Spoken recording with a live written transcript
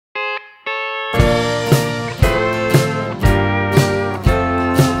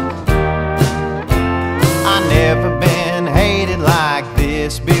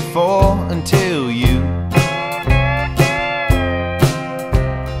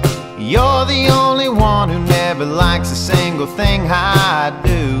You're the only one who never likes a single thing I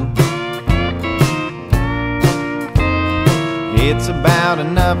do. It's about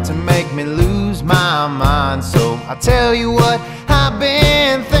enough to make me lose my mind. So I tell you what I've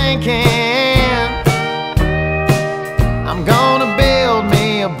been thinking. I'm gonna build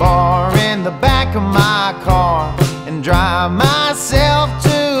me a bar in the back of my car and drive myself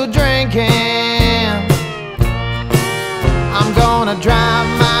to drinking. I'm gonna drive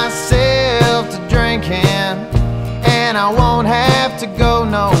myself to drinking, and I won't have to go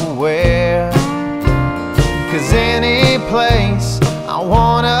nowhere. 'Cause any place I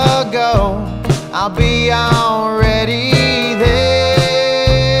wanna go, I'll be already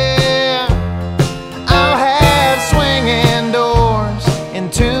there. I'll have swinging doors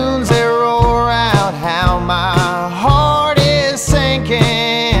and tunes that roar out how my heart is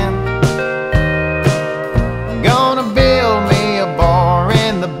sinking. I'm gonna build me a bar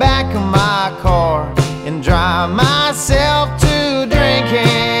in the back of my car and drive myself to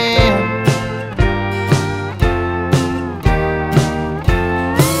drinking.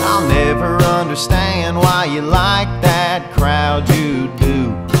 I'll never understand why you like that crowd you do.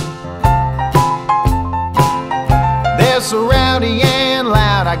 They're so rowdy and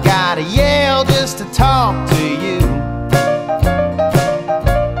loud, I gotta yell just to talk to you.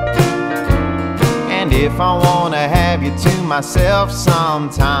 And if I wanna have you to myself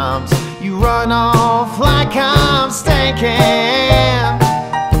sometimes, you run off like I'm stinking.